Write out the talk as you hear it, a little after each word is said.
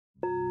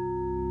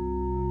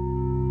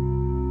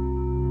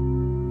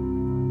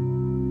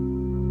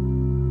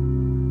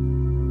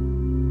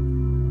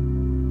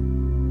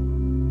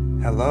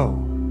Hello,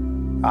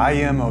 I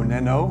am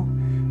OnenO,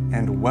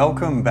 and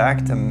welcome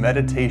back to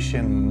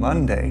Meditation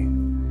Monday.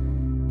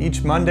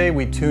 Each Monday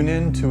we tune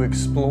in to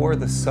explore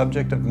the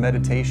subject of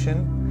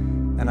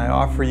meditation, and I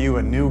offer you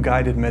a new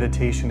guided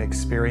meditation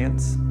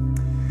experience.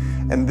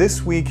 And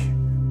this week,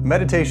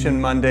 Meditation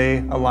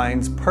Monday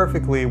aligns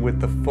perfectly with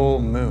the full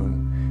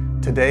moon.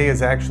 Today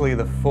is actually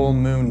the full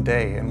moon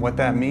day, and what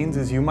that means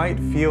is you might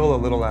feel a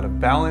little out of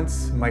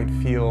balance, might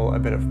feel a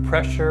bit of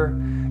pressure,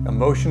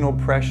 emotional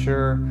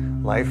pressure,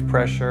 life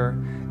pressure.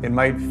 It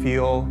might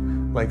feel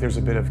like there's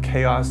a bit of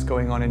chaos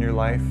going on in your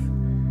life.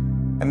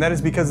 And that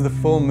is because the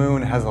full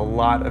moon has a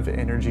lot of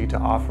energy to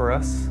offer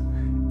us.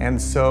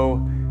 And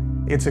so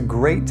it's a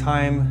great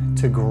time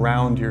to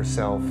ground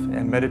yourself,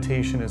 and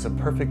meditation is a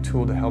perfect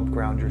tool to help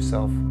ground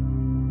yourself.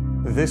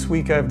 This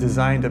week I've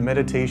designed a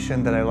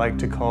meditation that I like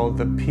to call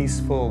the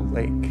Peaceful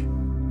Lake.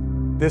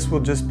 This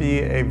will just be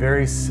a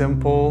very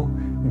simple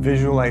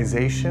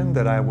visualization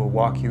that I will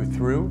walk you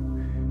through.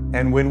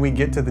 And when we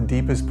get to the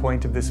deepest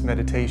point of this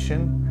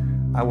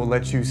meditation, I will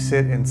let you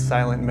sit in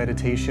silent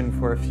meditation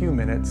for a few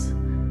minutes,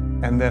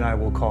 and then I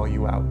will call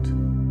you out.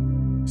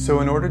 So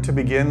in order to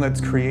begin, let's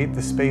create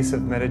the space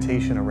of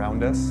meditation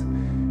around us.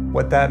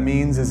 What that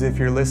means is if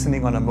you're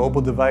listening on a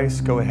mobile device,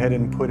 go ahead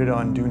and put it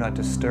on Do Not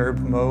Disturb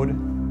mode.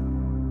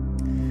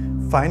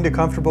 Find a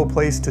comfortable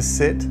place to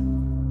sit.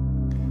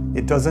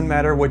 It doesn't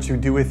matter what you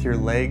do with your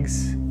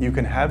legs. You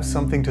can have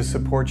something to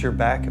support your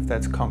back if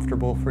that's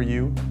comfortable for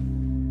you.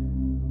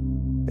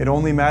 It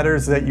only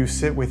matters that you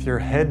sit with your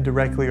head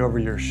directly over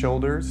your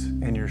shoulders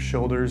and your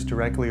shoulders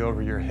directly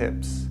over your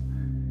hips.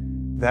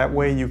 That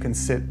way you can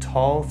sit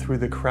tall through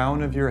the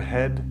crown of your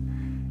head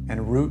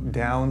and root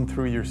down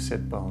through your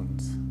sit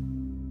bones.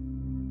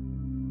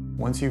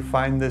 Once you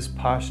find this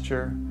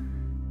posture,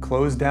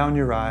 close down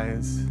your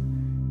eyes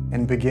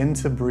and begin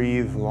to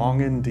breathe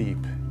long and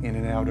deep in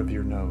and out of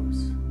your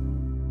nose.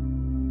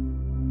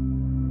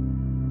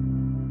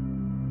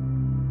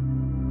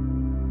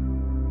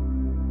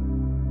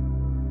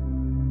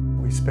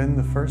 We spend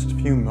the first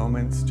few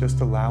moments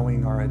just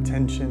allowing our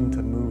attention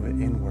to move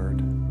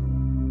inward,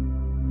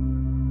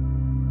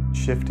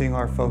 shifting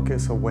our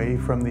focus away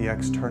from the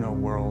external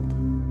world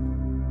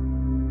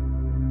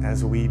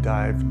as we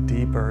dive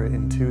deeper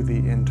into the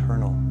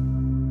internal.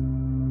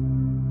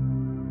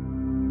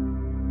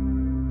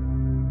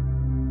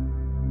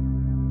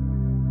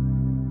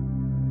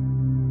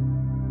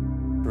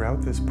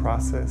 Throughout this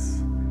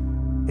process,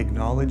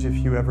 acknowledge if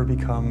you ever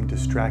become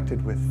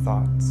distracted with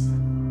thoughts.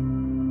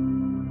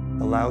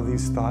 Allow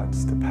these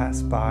thoughts to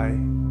pass by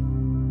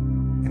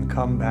and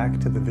come back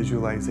to the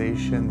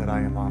visualization that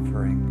I am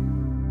offering.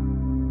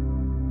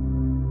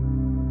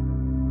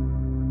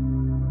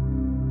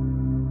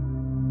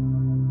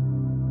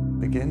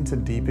 Begin to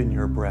deepen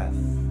your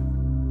breath,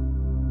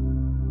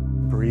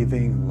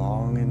 breathing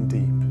long and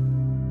deep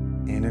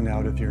in and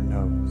out of your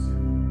nose.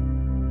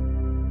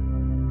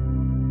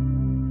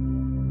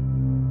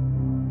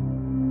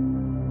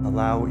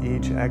 Allow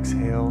each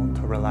exhale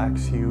to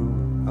relax you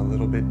a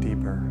little bit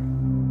deeper.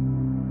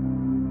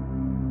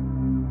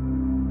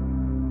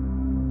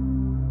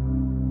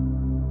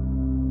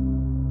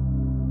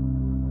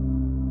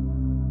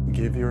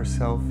 Give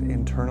yourself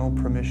internal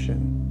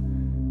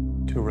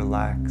permission to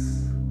relax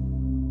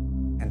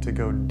and to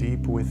go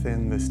deep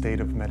within the state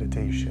of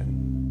meditation.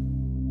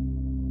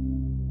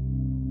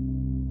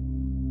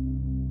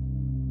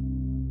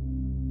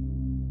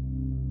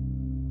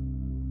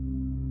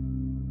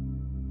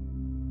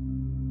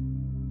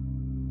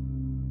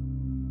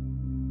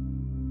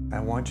 I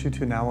want you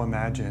to now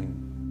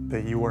imagine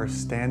that you are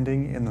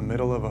standing in the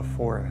middle of a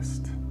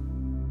forest.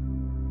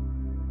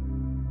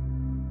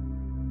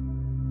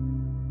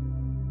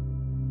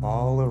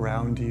 All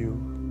around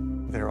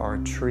you, there are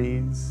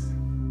trees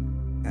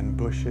and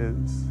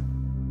bushes,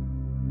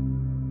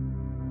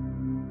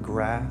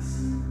 grass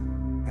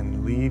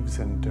and leaves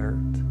and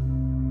dirt.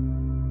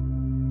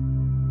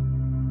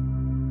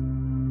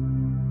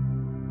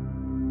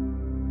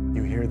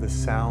 You hear the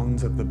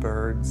sounds of the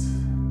birds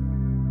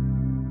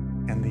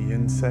and the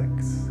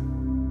insects.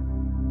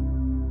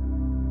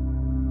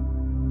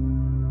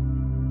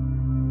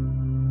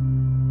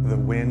 The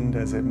wind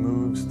as it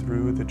moves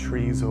through the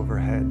trees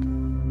overhead.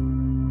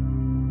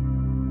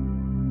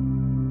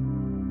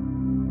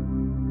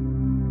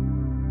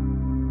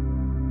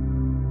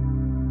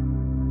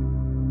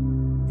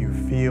 You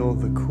feel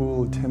the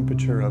cool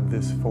temperature of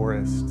this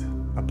forest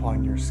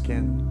upon your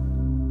skin.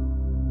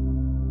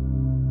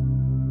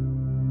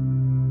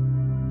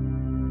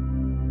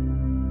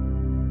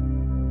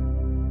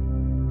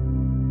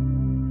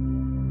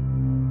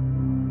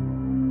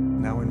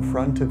 Now in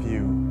front of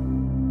you,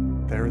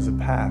 there is a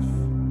path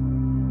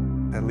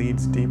that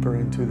leads deeper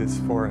into this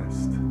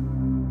forest.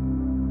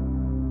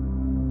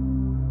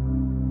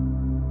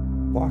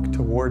 Walk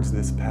towards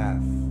this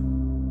path.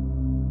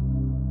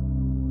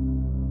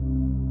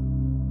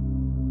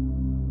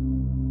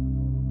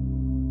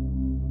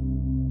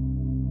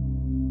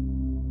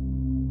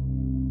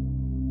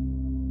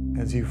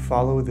 As you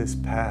follow this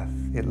path,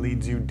 it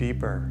leads you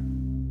deeper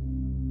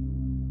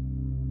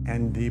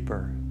and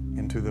deeper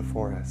into the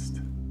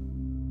forest.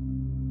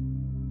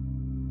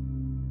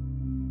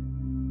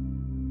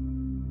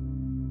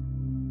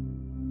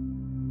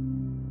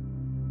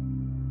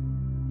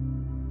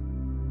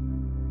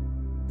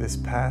 This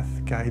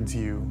path guides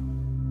you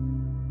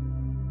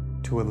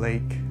to a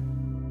lake,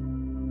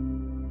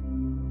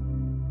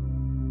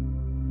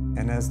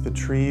 and as the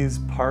trees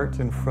part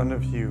in front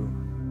of you,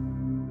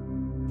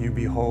 you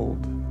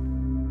behold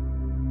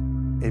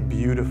a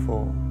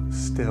beautiful,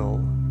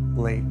 still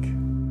lake.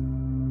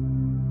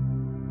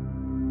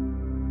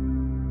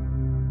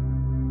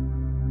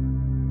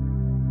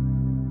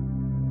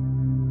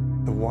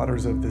 The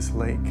waters of this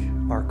lake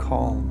are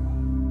calm,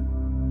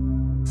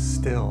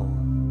 still,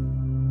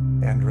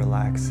 and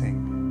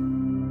relaxing.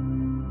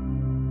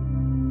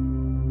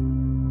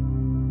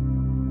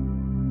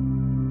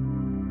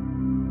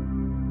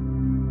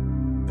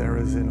 There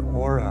is an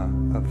aura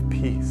of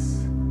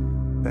peace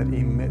that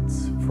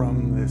emits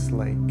from this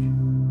lake.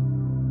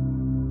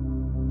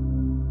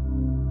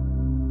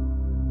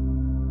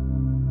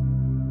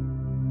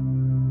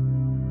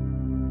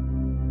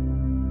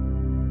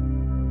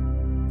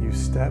 You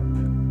step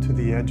to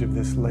the edge of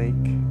this lake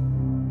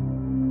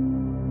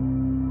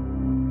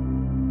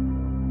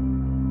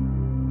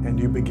and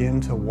you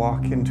begin to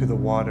walk into the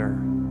water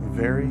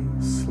very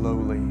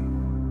slowly.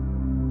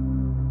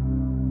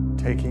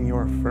 Taking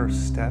your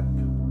first step,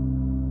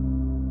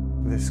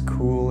 this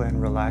cool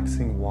and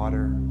relaxing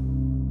water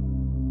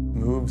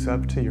moves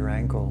up to your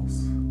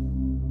ankles.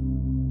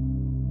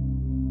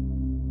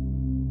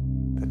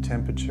 The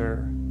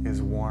temperature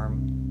is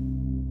warm,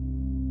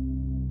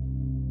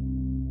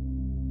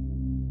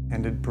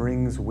 and it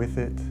brings with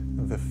it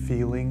the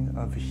feeling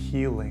of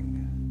healing.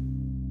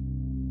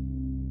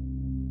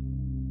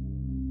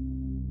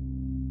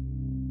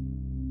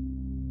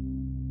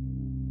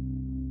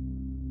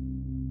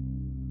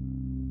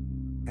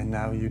 And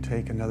now you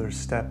take another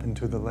step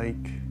into the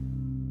lake.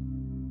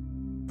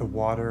 The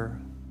water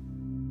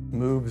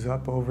moves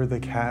up over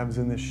the calves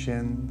and the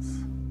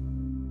shins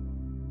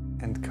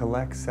and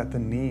collects at the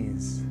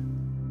knees.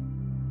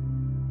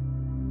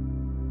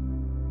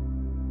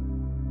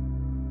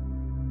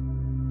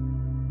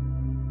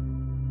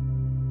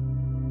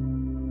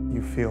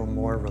 You feel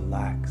more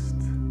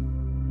relaxed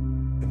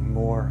and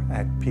more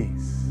at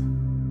peace.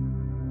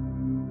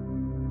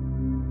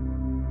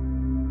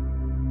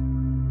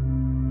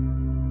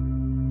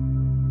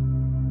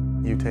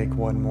 You take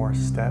one more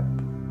step,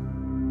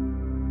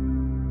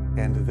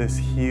 and this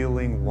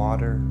healing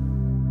water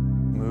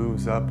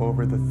moves up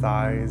over the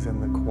thighs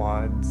and the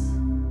quads,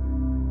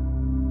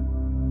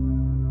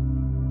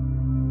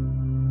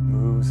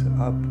 moves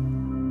up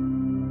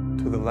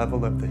to the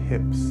level of the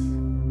hips,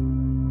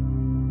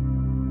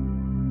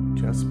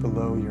 just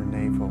below your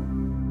navel,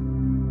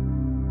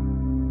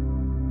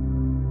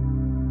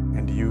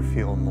 and you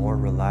feel more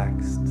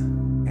relaxed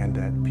and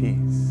at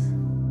peace.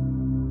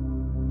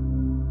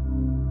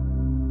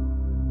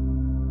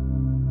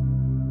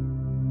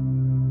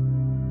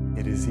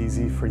 It is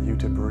easy for you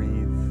to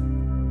breathe.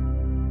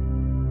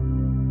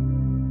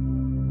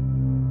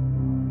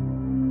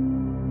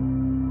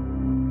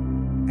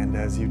 And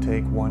as you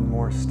take one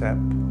more step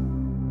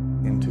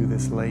into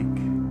this lake,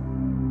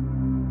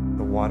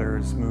 the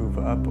waters move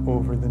up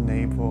over the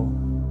navel,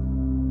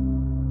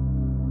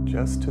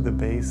 just to the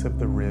base of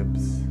the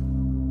ribs.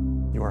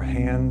 Your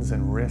hands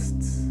and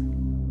wrists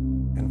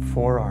and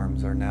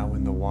forearms are now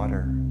in the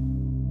water.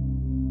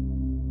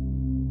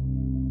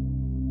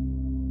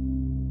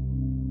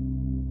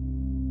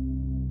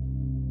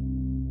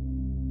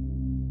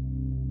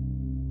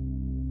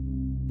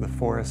 The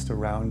forest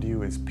around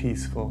you is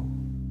peaceful,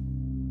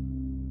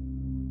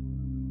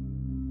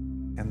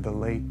 and the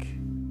lake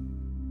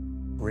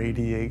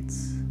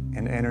radiates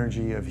an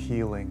energy of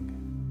healing.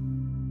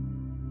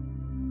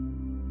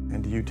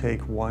 And you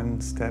take one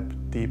step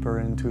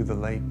deeper into the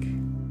lake,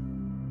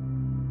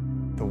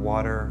 the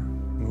water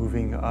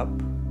moving up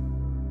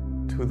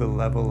to the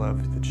level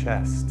of the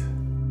chest,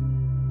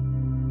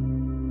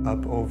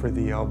 up over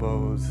the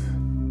elbows,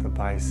 the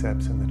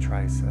biceps, and the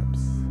triceps.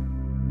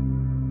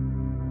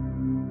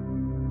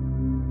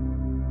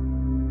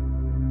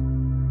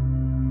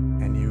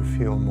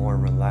 Feel more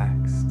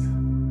relaxed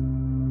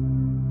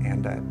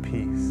and at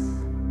peace.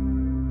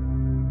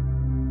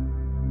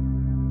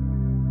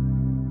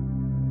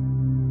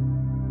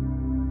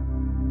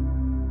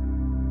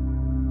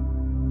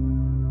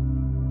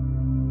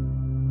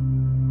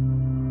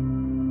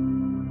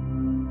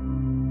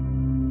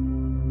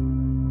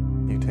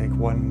 You take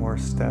one more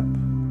step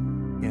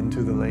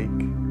into the lake.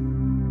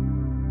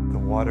 The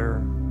water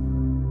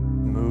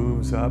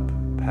moves up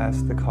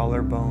past the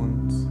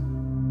collarbones,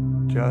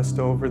 just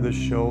over the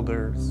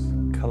shoulders,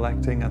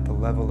 collecting at the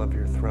level of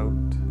your throat.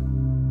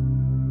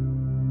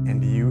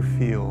 And you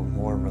feel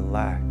more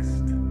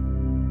relaxed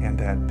and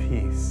at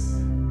peace.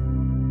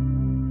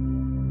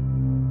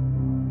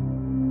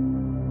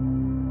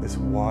 This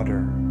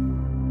water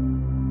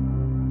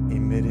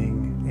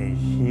emitting a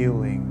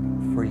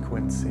healing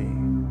frequency.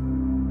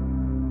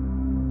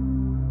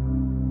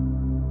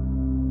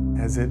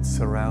 as it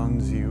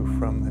surrounds you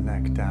from the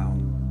neck down.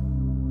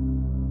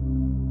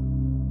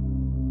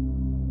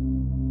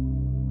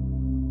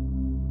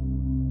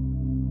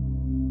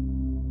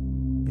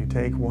 You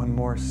take one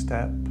more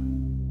step.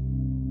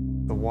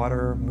 The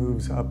water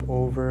moves up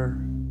over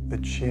the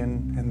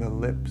chin and the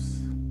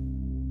lips,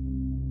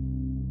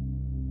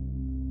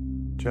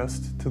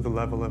 just to the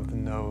level of the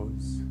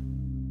nose.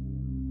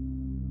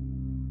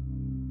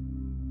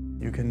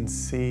 You can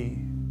see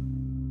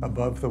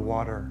above the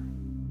water,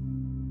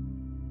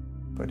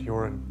 but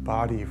your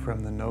body from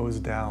the nose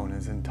down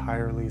is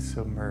entirely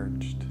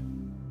submerged.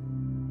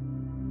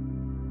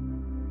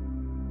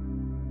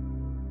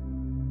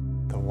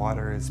 The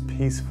water is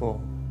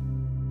peaceful.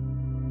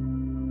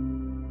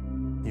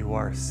 You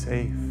are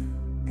safe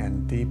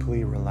and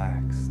deeply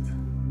relaxed.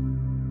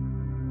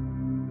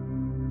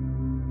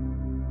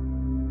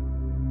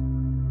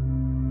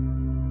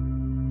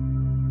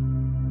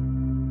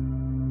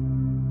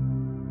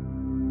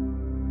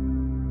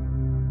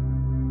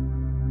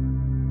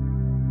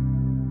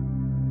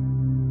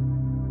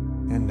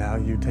 And now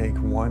you take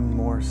one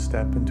more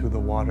step into the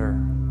water,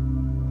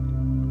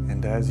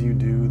 and as you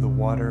do, the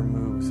water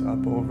moves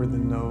up over the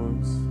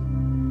nose,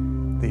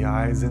 the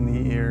eyes and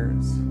the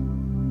ears,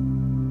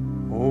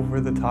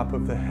 over the top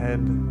of the head,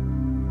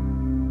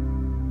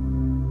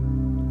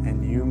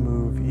 and you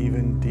move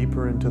even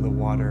deeper into the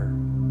water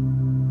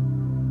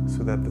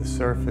so that the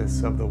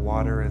surface of the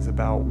water is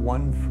about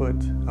 1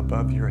 foot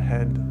above your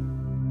head,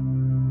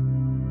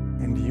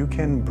 and you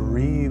can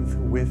breathe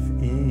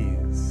with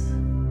ease.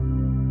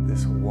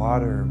 This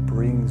water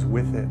brings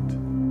with it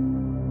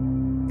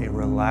a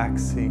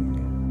relaxing,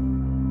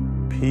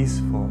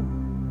 peaceful,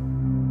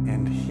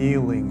 and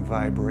healing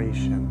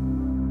vibration.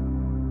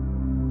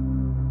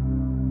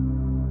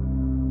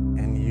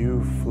 And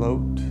you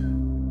float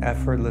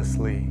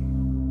effortlessly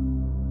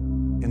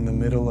in the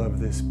middle of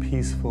this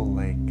peaceful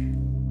lake.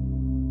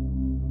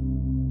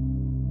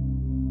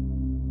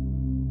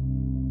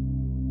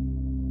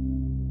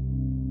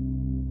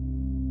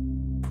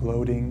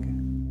 Floating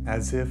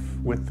as if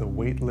with the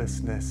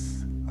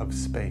weightlessness of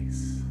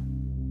space.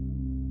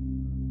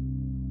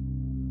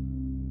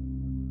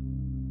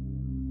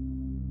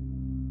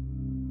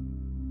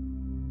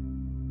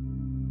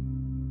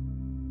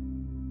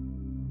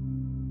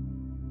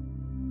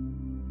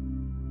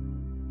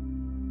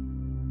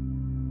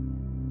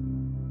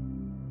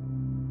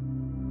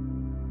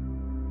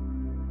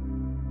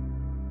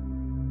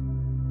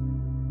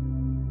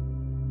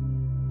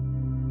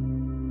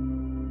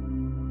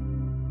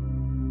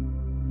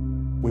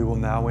 We will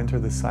now enter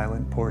the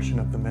silent portion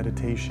of the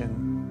meditation.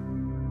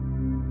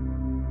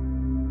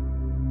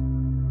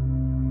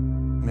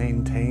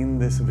 Maintain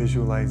this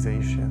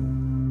visualization,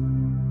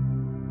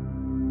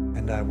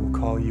 and I will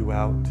call you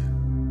out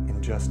in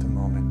just a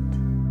moment.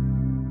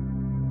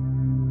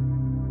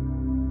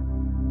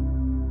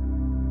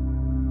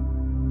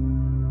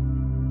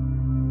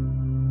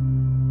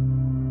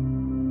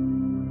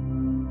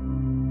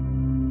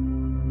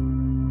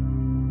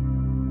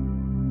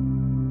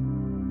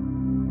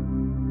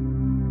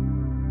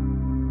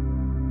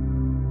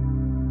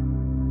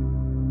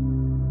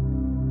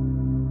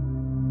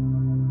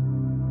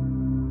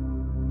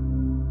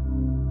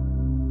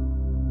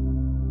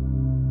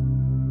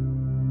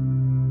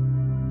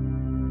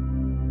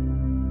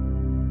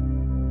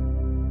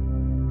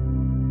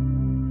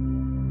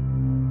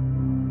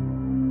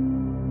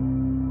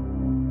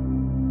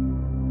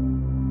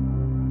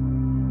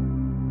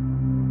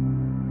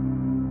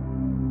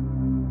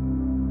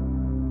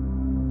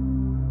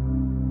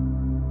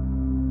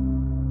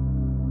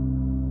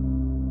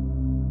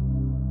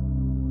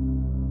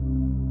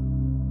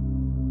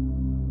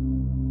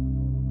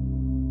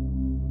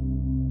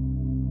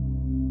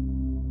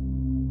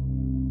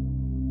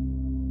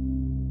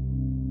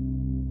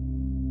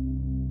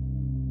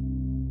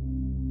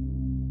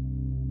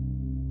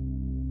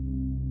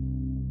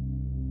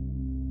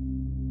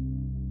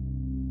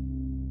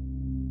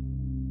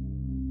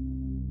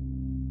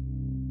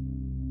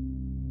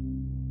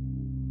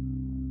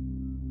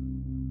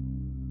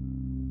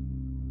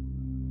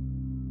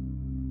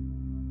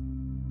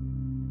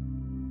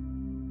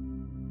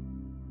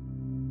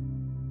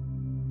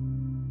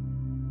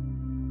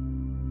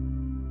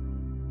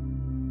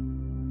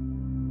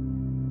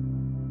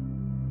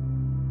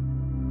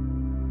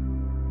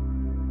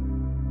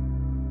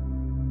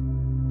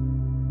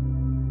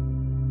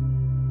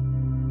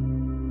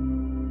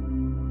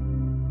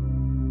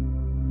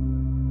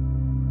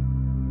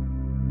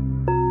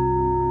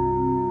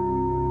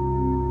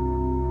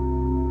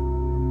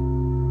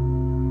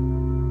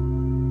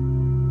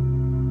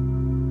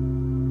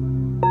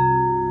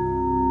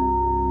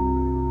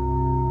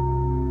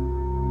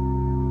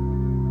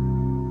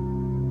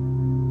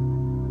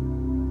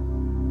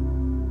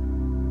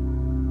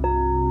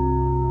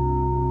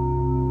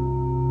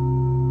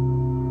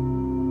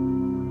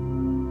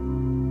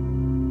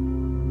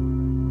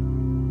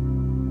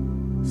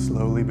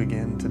 Slowly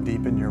begin to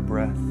deepen your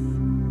breath.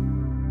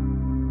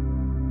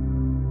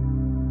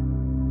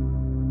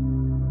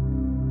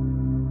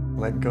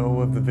 Let go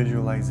of the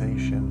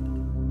visualization.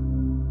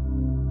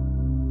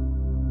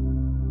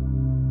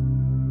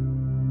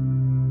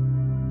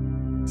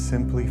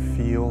 Simply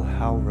feel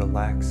how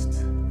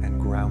relaxed and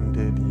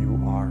grounded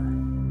you are.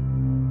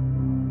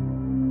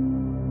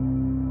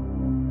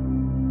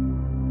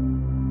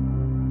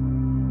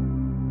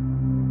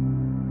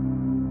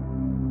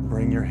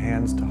 Bring your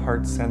hands to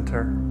heart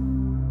center.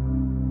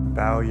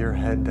 Bow your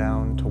head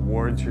down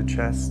towards your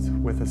chest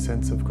with a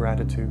sense of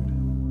gratitude.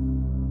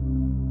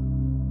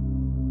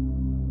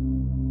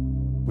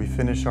 We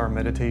finish our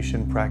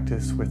meditation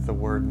practice with the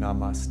word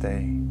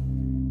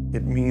Namaste.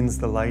 It means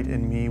the light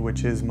in me,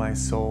 which is my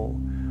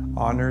soul,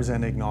 honors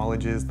and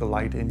acknowledges the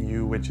light in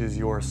you, which is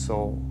your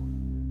soul.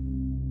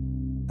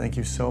 Thank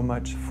you so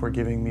much for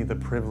giving me the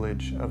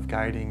privilege of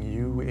guiding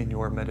you in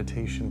your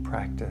meditation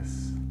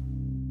practice.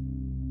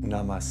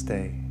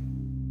 Namaste.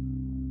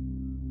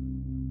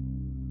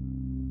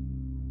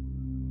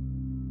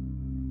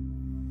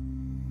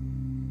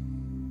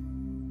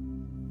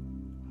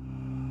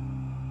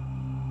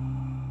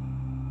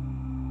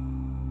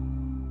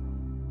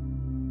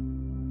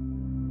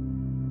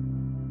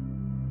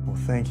 Well,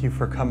 thank you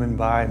for coming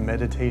by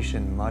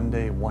Meditation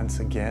Monday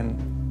once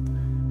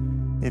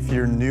again. If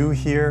you're new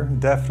here,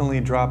 definitely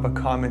drop a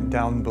comment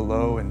down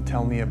below and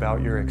tell me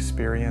about your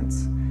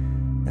experience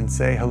and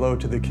say hello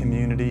to the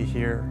community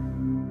here.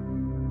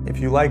 If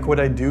you like what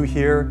I do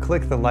here,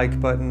 click the like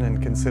button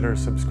and consider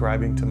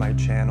subscribing to my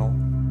channel.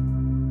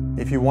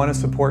 If you want to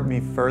support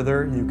me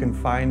further, you can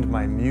find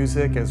my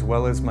music as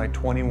well as my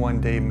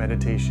 21-day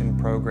meditation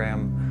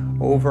program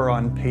over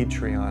on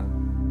Patreon.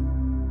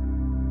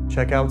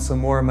 Check out some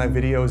more of my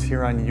videos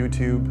here on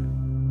YouTube.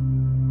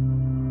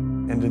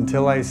 And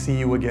until I see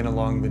you again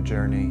along the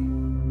journey,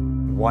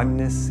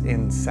 oneness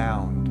in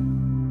sound,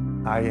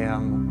 I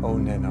am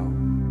OnenO.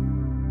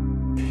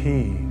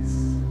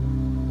 Peace.